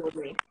sit out here with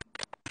me.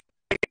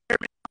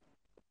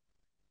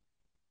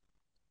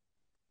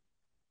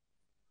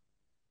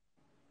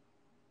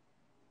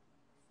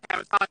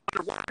 Having time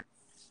underwater.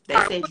 They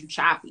said you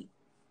choppy.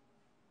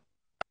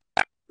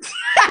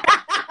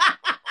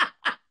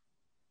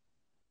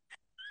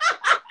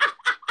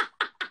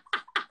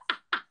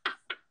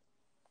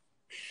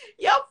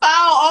 Your phone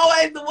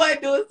always the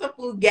one doing some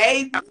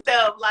fugazi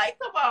stuff. Like,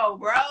 come on,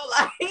 bro.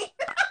 Like,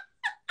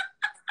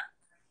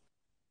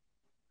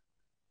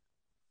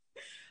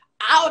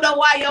 I don't know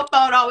why your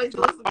phone always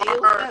doing some ill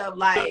stuff.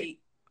 Like,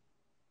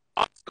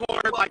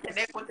 like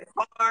connect with the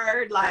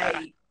card.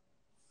 Like,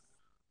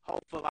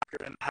 whole Foot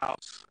Locker in the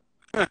house.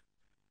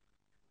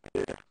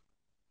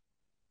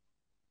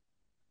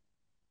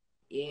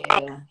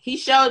 Yeah, he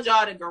showed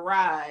y'all the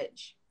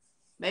garage.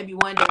 Maybe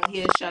one day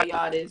he'll show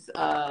y'all this.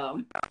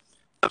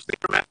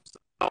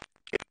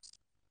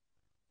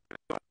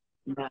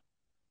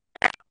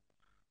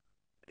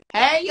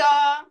 Hey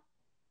y'all,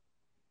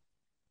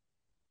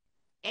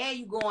 and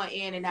you going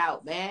in and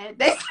out, man.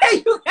 They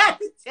say you got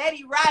the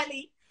Teddy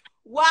Riley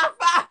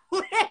Wi-Fi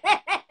plan.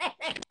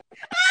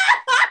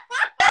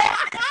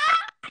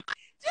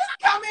 Just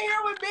come in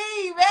here with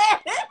me, man.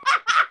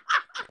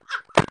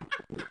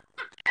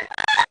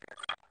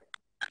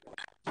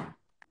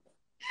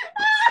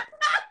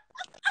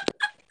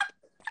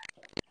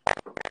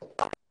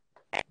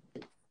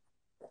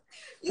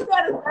 You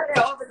gotta turn it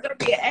over. It's gonna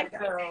be an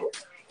echo.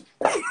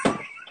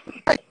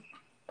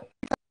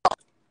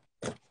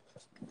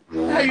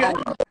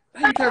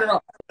 How you turn it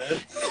off?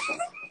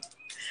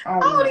 I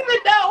don't even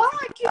know how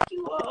I kick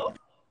you off.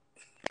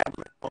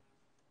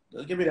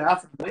 Just give me the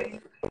option to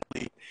leave.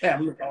 Yeah,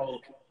 I'm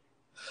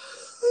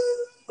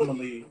gonna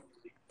leave.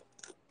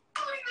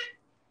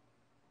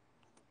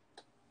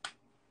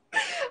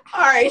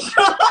 All right,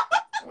 Sean.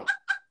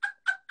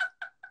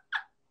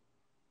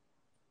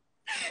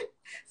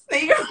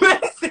 Sneaker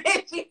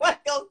said she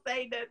wasn't gonna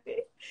say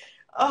nothing.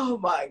 Oh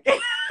my god.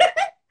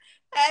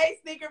 Hey,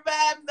 Sneaker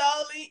Vibes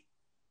only.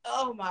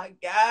 Oh my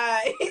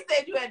god. He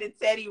said you had the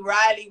Teddy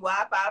Riley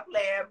Wi-Fi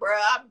plan, bro.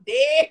 I'm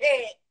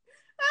dead.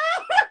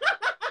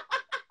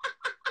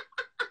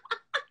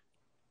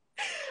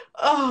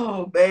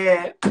 Oh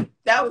man.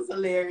 That was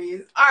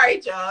hilarious. All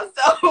right, y'all.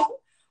 So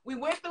we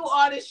went through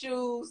all the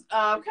shoes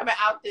coming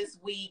out this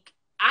week.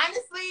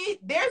 Honestly,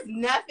 there's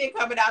nothing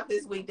coming out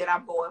this week that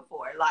I'm going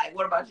for. Like,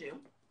 what about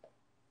you?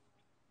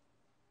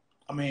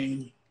 I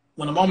mean,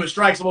 when the moment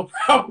strikes, I'm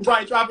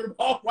probably dropping them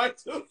all white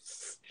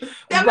tubes.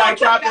 Them not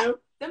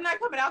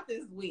coming out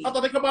this week. I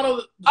thought they come out of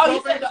the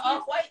you said the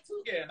off-white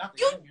too? Yeah, not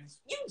the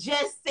Unions. You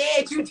just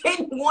said you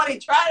didn't want to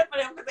try it for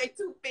them because they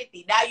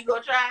 $250. Now you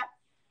gonna try?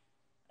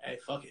 Hey,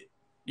 fuck it.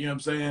 You know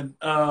what I'm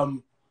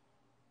saying?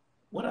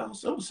 What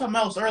else? There was something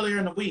else earlier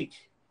in the week.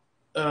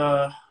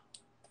 Earlier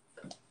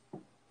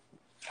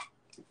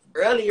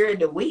in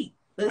the week.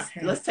 Let's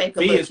take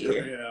a look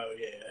here.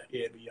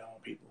 Yeah,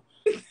 beyond people.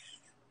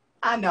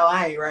 I know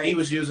I ain't right. He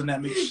was using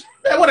that mix.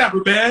 Hey,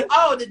 whatever, man.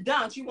 Oh, the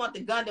dunks. You want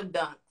the Gundam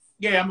dunks?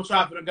 Yeah, I'm gonna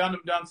try for the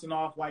Gundam dunks and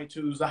off-white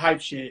twos, the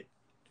hype shit.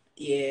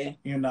 Yeah.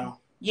 You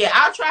know. Yeah,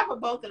 I'll try for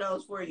both of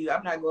those for you.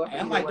 I'm not going for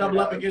I might double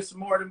up and get some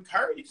more of them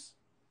curries.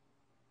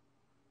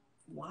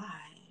 Why?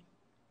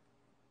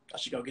 I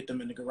should go get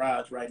them in the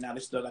garage right now.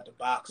 They still got the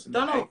box. And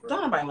don't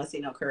nobody want to see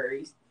no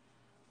curries.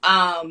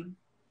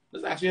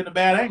 It's actually in a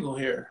bad angle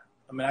here.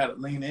 I mean, I had to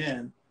lean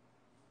in.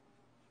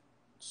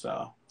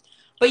 So.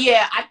 But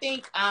yeah, I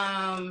think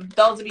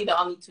those would be the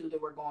only two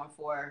that we're going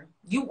for.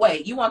 You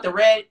want the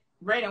red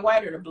and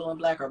white or the blue and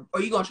black, or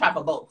you gonna try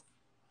for both?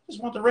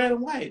 Just want the red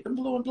and white. The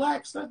blue and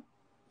blacks. Okay.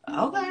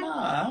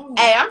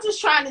 Hey, I'm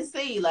just trying to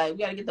see. Like, we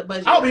gotta get the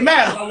budget. I'll be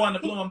mad if I want the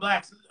blue and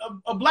blacks.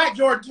 A black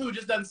Jordan 2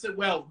 just doesn't sit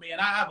well with me, and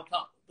I have a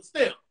couple. But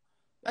still,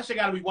 that shit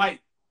gotta be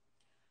white.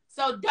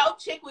 So Dope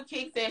Chick with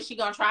Kick says she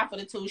gonna try for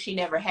the two. She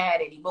never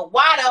had any. But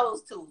why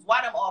those twos?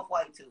 Why them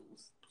off-white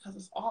twos? Because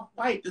it's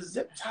off-white, the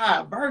zip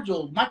tie,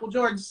 Virgil, Michael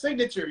Jordan's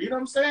signature. You know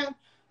what I'm saying?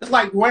 It's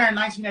like wearing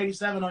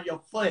 1987 on your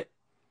foot.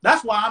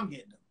 That's why I'm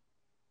getting them.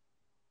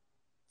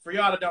 For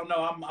y'all that don't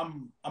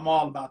know, I'm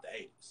all about the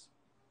 80s.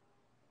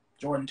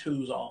 Jordan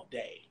 2s all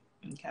day.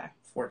 Okay.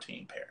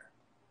 14 pair.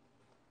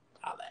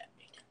 Holla at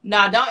me.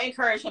 No, don't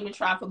encourage him to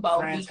try for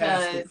both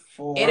because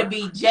it'll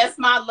be just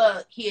my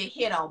luck. He'll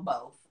hit on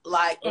both.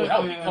 Like, that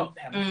would be tough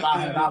to have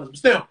 $500. But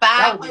still,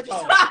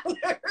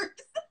 $500.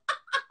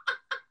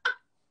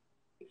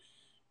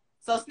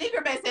 So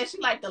Sneakerbae said she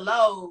liked the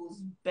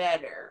lows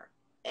better.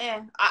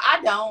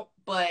 I don't,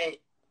 but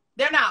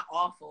they're not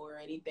awful or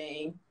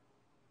anything.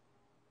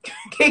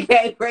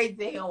 KK crazy,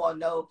 he don't want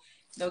no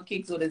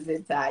kicks with a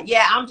zip tie.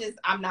 Yeah,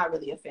 I'm not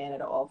really a fan of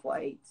the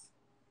off-whites.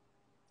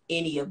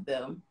 Any of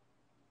them.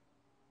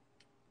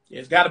 Yeah,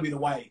 it's got to be the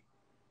white.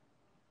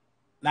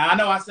 Now, I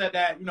know I said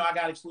that, I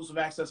got exclusive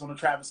access on the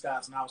Travis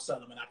Scotts and I was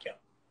selling them and I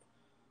kept them.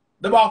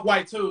 The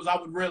off-white twos, I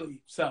would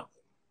really sell them.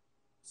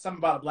 Something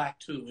about a black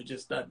two, it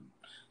just doesn't.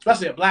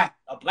 Especially a black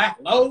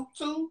low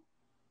too.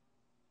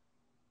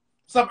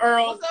 What's up,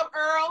 Earl? What's up,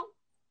 Earl?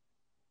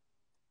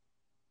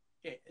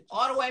 Yeah,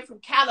 all the way from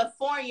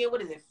California.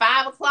 What is it?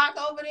 5 o'clock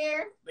over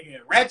there? Nigga,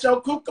 Rancho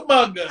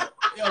Cucamonga.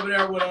 Over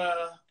there with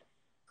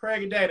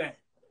Craig and Day Day.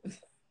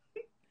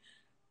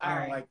 I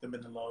don't like them in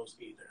the lows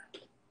either.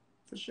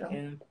 For sure.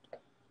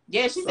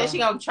 Yeah, she said she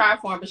gonna try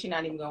for them, but she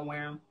not even gonna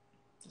wear them.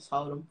 Just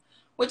hold them.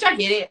 Which I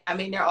get it. I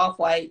mean, they're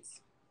off-whites.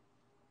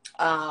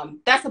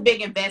 That's a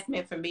big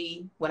investment for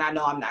me when I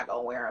know I'm not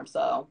gonna wear them,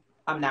 so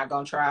I'm not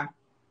gonna try.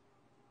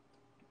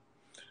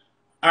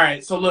 All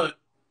right, so look,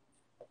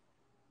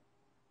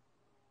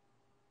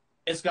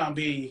 it's gonna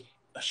be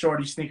a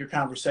Shorty Sneaker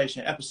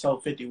Conversation,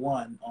 episode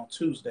 51 on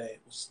Tuesday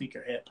with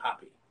Sneakerhead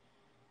Poppy.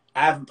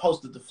 I haven't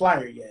posted the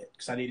flyer yet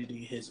because I needed to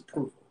get his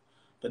approval,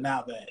 but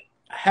now that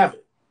I have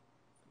it,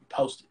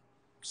 posted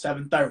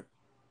 7:30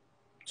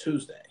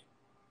 Tuesday,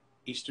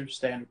 Eastern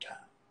Standard Time.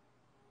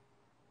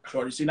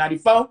 Shorty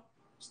C94,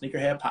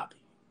 Sneakerhead Poppy,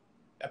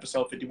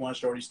 episode 51,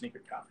 Shorty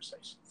Sneaker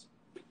Conversations.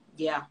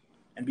 Yeah.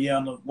 And be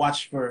on the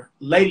watch for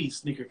Lady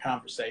Sneaker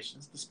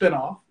Conversations, the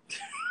spinoff,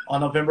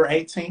 on November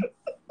 18th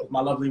with my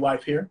lovely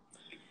wife here.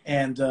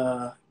 And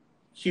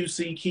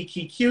QC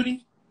Kiki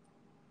Cutie.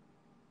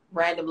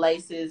 Random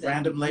Laces.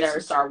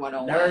 Nerd Star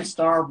 101. Nerd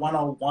Star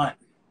 101.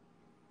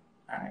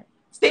 All right.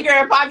 Sticker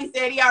and Poppy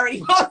said he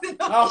already posted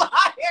the flyer.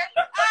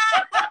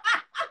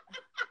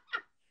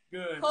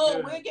 Good. Cool.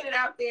 Good. We'll get it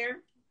out there.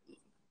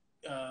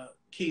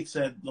 Keith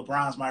said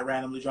LeBron's might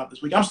randomly drop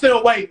this week. I'm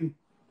still waiting.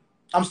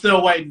 The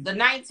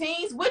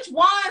 19s? Which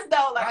ones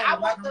though? Like I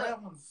want the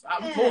red ones.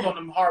 I'm pulled on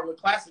them hardwood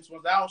classics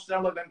ones. I don't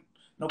still look like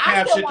no I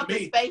cab still shit want to the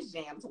me. Space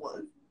Jams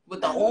one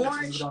with the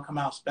orange. It's gonna come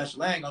out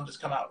special. It ain't gonna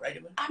just come out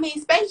regular. I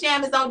mean, Space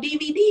Jam is on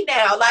DVD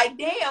now. Like,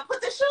 damn,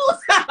 put the shoes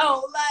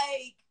on.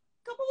 Like,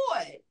 come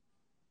on.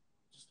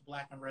 Just the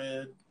black and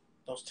red.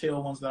 Those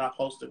teal ones that I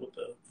posted with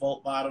the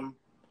Volt bottom.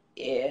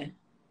 Yeah.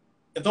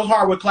 If those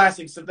hardwood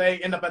classics, if they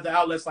end up at the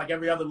outlets like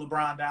every other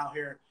LeBron down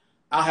here,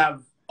 I'll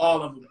have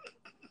all of them.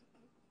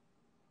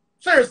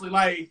 Seriously,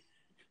 like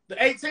the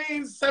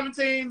 18s,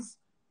 17s,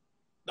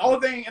 the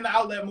only thing in the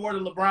outlet more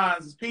than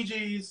LeBron's is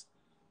PGs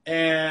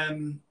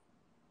and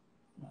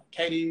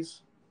KDs.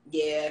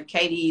 Yeah,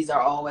 KDs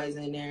are always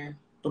in there.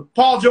 But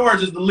Paul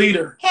George is the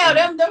leader. Hell,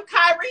 them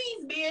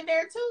Kyries be in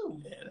there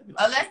too. Yeah,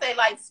 unless they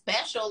like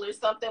special or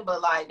something,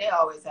 but like they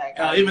always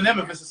have. Even them,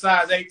 if it's a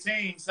size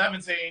 18,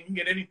 17, you can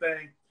get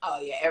anything. Oh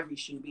yeah, every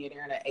shoe be in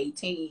there in an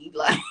 18,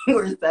 like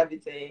or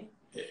 17.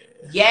 Yeah.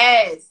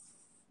 Yes,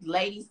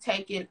 ladies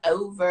taking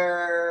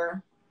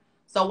over.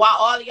 So while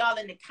all of y'all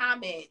in the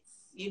comments,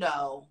 you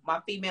know, my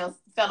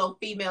fellow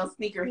female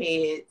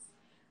sneakerheads,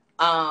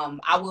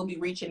 I will be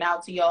reaching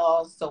out to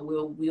y'all. So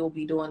we'll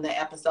be doing the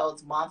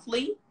episodes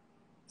monthly.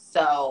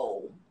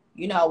 So,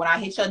 you know, when I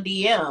hit your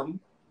DM,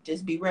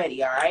 just be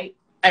ready, all right?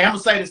 Hey, I'm gonna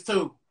say this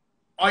too.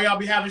 All y'all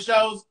be having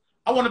shows.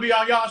 I want to be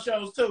on y'all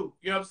shows too.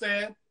 You know what I'm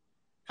saying?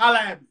 Holla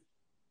at me.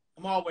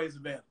 I'm always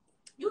available.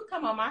 You can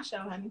come on my show,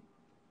 honey.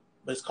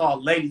 But it's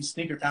called Ladies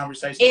Sneaker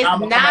Conversations. It's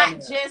not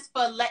just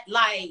for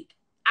like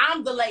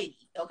I'm the lady.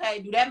 Okay,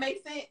 do that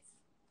make sense?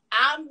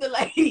 I'm the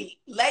lady.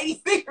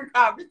 Lady Sneaker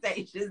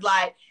Conversations,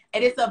 like,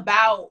 and it's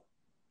about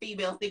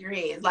female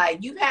sneakerheads.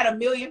 Like, you've had a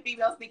million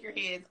female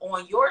sneakerheads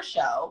on your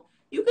show.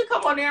 You can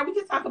come on there and we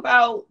can talk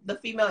about the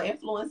female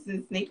influence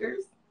in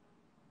sneakers.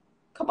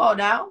 Come on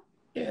now.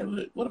 Yeah,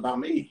 but what about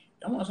me?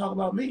 I want to talk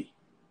about me.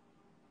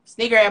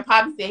 Sneaker and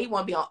Poppy said he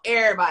want to be on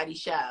everybody's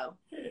show.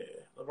 Yeah,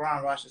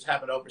 LeBron rushes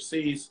happen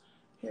overseas.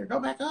 Here, go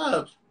back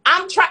up.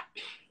 I'm trying.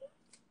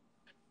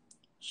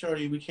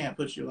 Shorty, we can't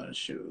put you in a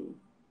shoe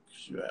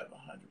because you have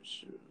 100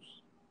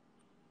 shoes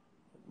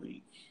a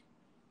week.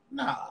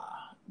 Nah.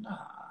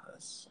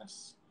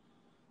 That's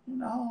you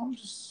know, I'm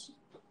just,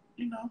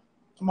 you know,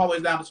 I'm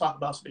always down to talk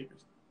about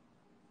sneakers.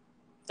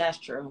 That's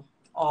true.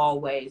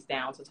 Always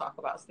down to talk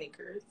about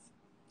sneakers.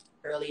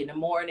 Early in the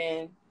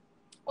morning.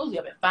 What was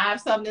you up at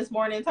 5-something this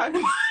morning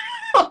talking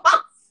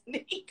about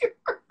sneakers?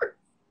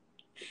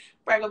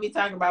 Probably gonna be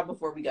talking about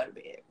before we go to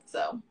bed.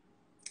 So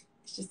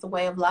it's just a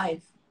way of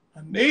life.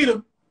 I need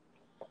them.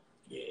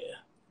 Yeah.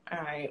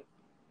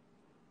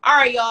 All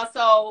right, y'all.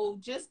 So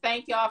just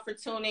thank y'all for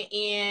tuning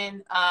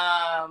in.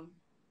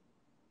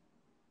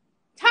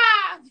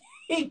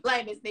 He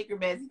blaming Sneaker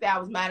Mess. He said I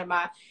was minding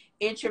my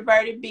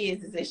introverted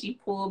business and she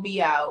pulled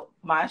me out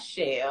my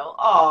shell.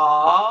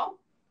 Aw,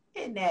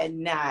 isn't that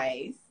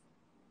nice?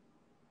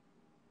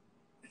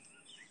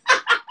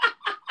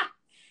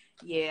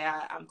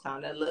 Yeah, I'm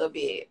clowning a little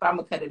bit, but I'm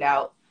gonna cut it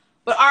out.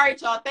 But all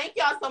right, y'all. Thank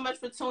y'all so much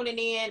for tuning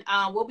in.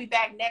 We'll be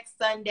back next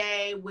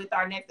Sunday with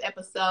our next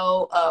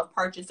episode of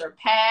Purchase or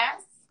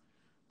Pass.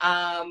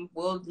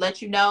 We'll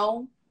let you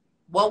know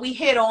what we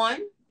hit on,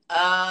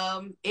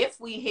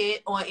 if we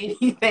hit on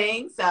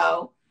anything.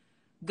 So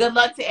good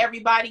luck to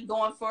everybody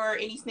going for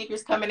any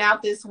sneakers coming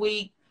out this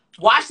week.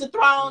 Watch the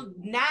Throne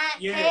 9.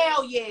 Yeah.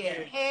 Hell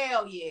yeah.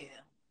 Hell yeah.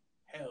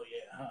 Hell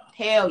yeah, huh?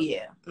 Hell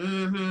yeah.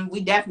 Mm-hmm.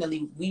 We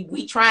definitely,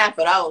 we trying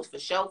for those, for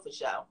sure.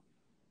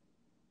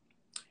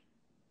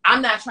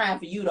 I'm not trying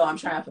for you, though. I'm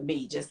trying for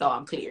me, just so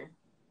I'm clear.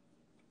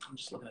 I'm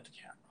just looking at the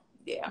camera.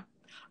 Yeah.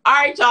 All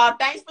right, y'all.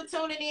 Thanks for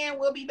tuning in.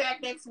 We'll be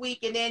back next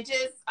week. And then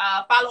just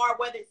follow our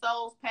Weathered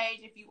Souls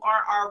page if you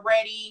aren't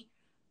already.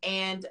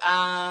 And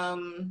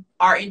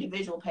our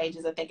individual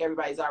pages. I think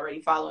everybody's already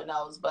following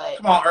those. But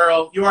come on,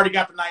 Earl. You already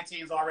got the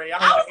 19s already. I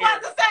was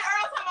about to say,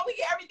 Earl, how about we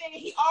get everything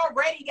he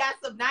already got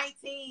some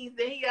 19s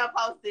that he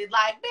posted.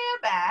 Like,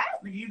 man, bye.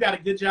 Nigga, you got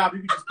a good job. You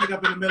can just pick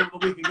up in the middle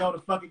of the week and go to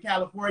fucking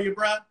California,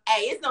 bruh.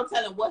 Hey, it's no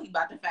telling what he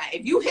about to find.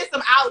 If you hit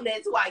some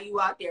outlets while you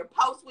out there,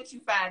 post what you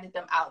find at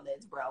them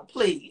outlets, bro.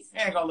 Please. He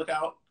ain't gonna look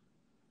out.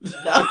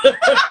 No.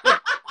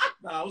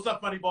 Nah, what's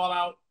up, Funny Ball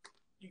Out?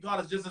 You got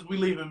us just as we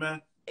leaving,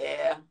 man.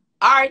 Yeah.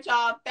 All right,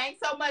 y'all. Thanks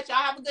so much. Y'all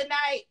have a good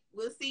night.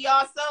 We'll see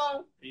y'all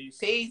soon. Peace.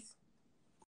 Peace.